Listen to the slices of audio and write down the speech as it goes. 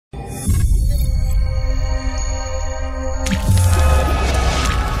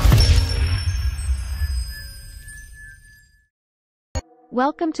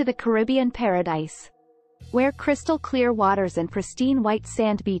Welcome to the Caribbean paradise, where crystal clear waters and pristine white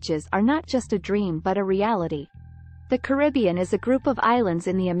sand beaches are not just a dream but a reality. The Caribbean is a group of islands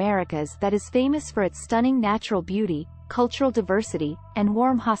in the Americas that is famous for its stunning natural beauty, cultural diversity, and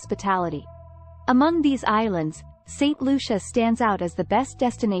warm hospitality. Among these islands, Saint Lucia stands out as the best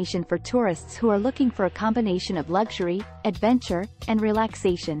destination for tourists who are looking for a combination of luxury, adventure, and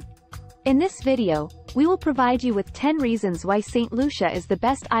relaxation. In this video, we will provide you with 10 reasons why Saint Lucia is the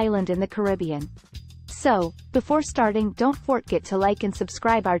best island in the Caribbean. So, before starting, don't forget to like and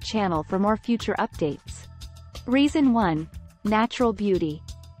subscribe our channel for more future updates. Reason 1. Natural beauty.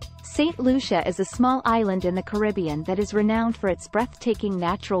 Saint Lucia is a small island in the Caribbean that is renowned for its breathtaking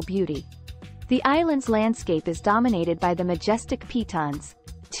natural beauty. The island's landscape is dominated by the majestic Pitons,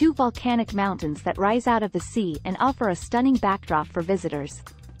 two volcanic mountains that rise out of the sea and offer a stunning backdrop for visitors.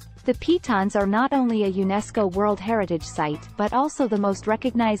 The Pitons are not only a UNESCO World Heritage Site but also the most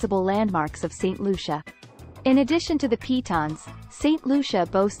recognizable landmarks of Saint Lucia. In addition to the Pitons, Saint Lucia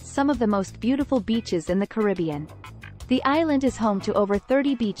boasts some of the most beautiful beaches in the Caribbean. The island is home to over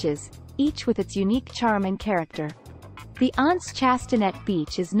 30 beaches, each with its unique charm and character. The Anse Chastanet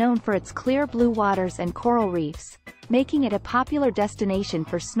Beach is known for its clear blue waters and coral reefs, making it a popular destination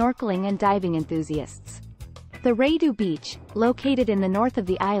for snorkeling and diving enthusiasts. The Redu Beach, located in the north of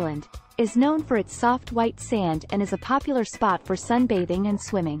the island, is known for its soft white sand and is a popular spot for sunbathing and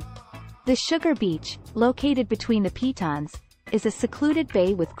swimming. The Sugar Beach, located between the Pitons, is a secluded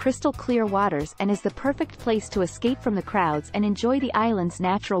bay with crystal clear waters and is the perfect place to escape from the crowds and enjoy the island's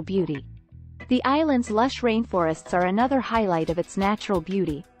natural beauty. The island's lush rainforests are another highlight of its natural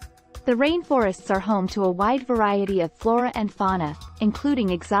beauty. The rainforests are home to a wide variety of flora and fauna,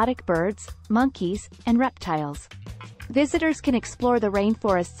 including exotic birds, monkeys, and reptiles. Visitors can explore the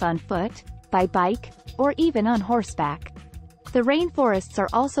rainforests on foot, by bike, or even on horseback. The rainforests are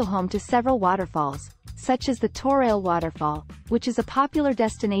also home to several waterfalls, such as the Torrale Waterfall, which is a popular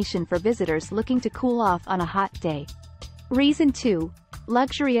destination for visitors looking to cool off on a hot day. Reason 2.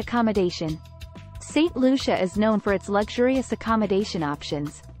 Luxury accommodation. Saint Lucia is known for its luxurious accommodation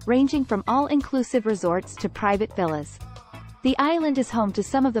options, ranging from all-inclusive resorts to private villas. The island is home to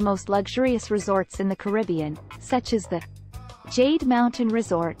some of the most luxurious resorts in the Caribbean, such as the Jade Mountain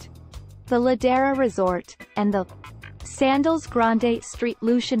Resort, the Ladera Resort, and the Sandals Grande St.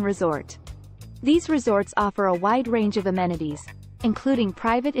 Lucian Resort. These resorts offer a wide range of amenities, including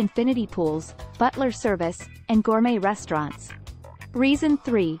private infinity pools, butler service, and gourmet restaurants. Reason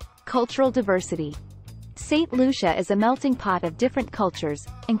 3. Cultural diversity. Saint Lucia is a melting pot of different cultures,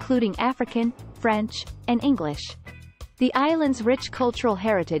 including African, French, and English. The island's rich cultural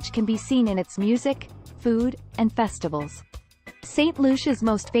heritage can be seen in its music, food, and festivals. Saint Lucia's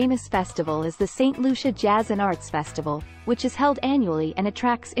most famous festival is the Saint Lucia Jazz and Arts Festival, which is held annually and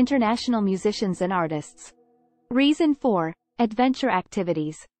attracts international musicians and artists. Reason 4. Adventure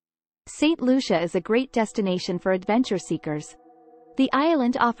activities. Saint Lucia is a great destination for adventure seekers. The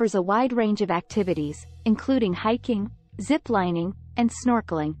island offers a wide range of activities, including hiking, zip-lining, and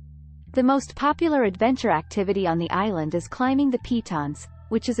snorkeling. The most popular adventure activity on the island is climbing the Pitons,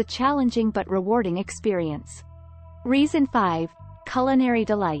 which is a challenging but rewarding experience. Reason 5. Culinary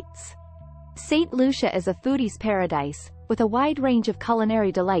delights. Saint Lucia is a foodie's paradise, with a wide range of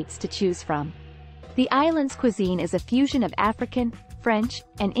culinary delights to choose from. The island's cuisine is a fusion of African, French,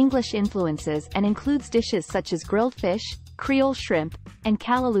 and English influences and includes dishes such as grilled fish, Creole shrimp, and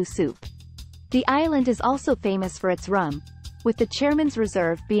callaloo soup. The island is also famous for its rum, with the Chairman's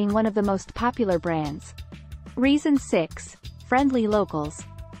Reserve being one of the most popular brands. Reason 6. Friendly locals.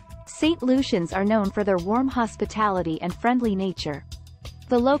 Saint Lucians are known for their warm hospitality and friendly nature.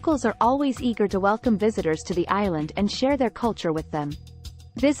 The locals are always eager to welcome visitors to the island and share their culture with them.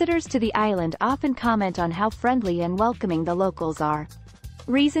 Visitors to the island often comment on how friendly and welcoming the locals are.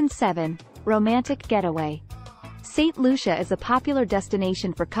 Reason 7. Romantic getaway. Saint Lucia is a popular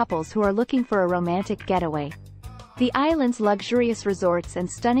destination for couples who are looking for a romantic getaway. The island's luxurious resorts and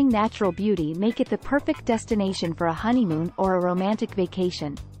stunning natural beauty make it the perfect destination for a honeymoon or a romantic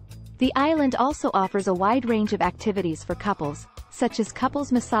vacation. The island also offers a wide range of activities for couples, such as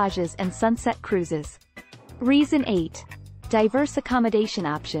couples massages and sunset cruises. Reason 8. Diverse accommodation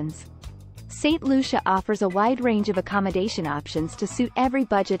options. Saint Lucia offers a wide range of accommodation options to suit every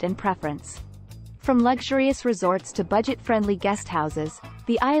budget and preference. From luxurious resorts to budget-friendly guest houses,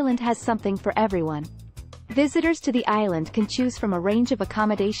 the island has something for everyone. Visitors to the island can choose from a range of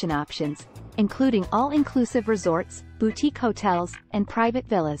accommodation options, including all-inclusive resorts, boutique hotels, and private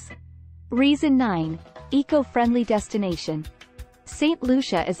villas. Reason 9. Eco-friendly destination. Saint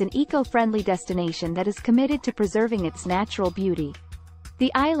Lucia is an eco-friendly destination that is committed to preserving its natural beauty.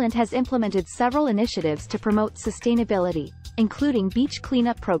 The island has implemented several initiatives to promote sustainability, including beach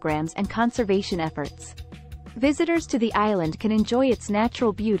cleanup programs and conservation efforts. Visitors to the island can enjoy its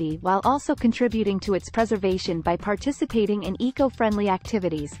natural beauty while also contributing to its preservation by participating in eco-friendly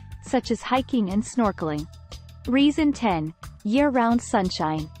activities, such as hiking and snorkeling. Reason 10. Year-round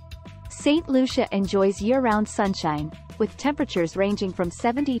sunshine. Saint Lucia enjoys year-round sunshine, with temperatures ranging from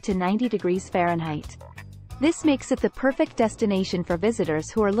 70 to 90 degrees Fahrenheit. This makes it the perfect destination for visitors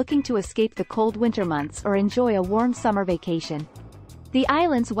who are looking to escape the cold winter months or enjoy a warm summer vacation. The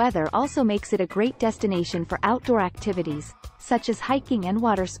island's weather also makes it a great destination for outdoor activities, such as hiking and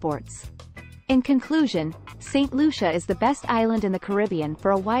water sports. In conclusion, Saint Lucia is the best island in the Caribbean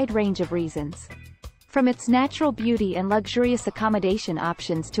for a wide range of reasons. From its natural beauty and luxurious accommodation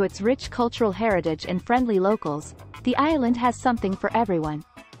options to its rich cultural heritage and friendly locals, the island has something for everyone.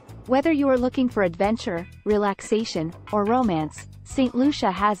 Whether you are looking for adventure, relaxation, or romance, Saint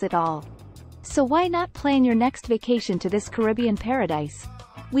Lucia has it all. So why not plan your next vacation to this Caribbean paradise?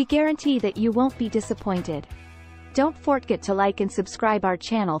 We guarantee that you won't be disappointed. Don't forget to like and subscribe our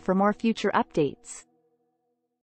channel for more future updates.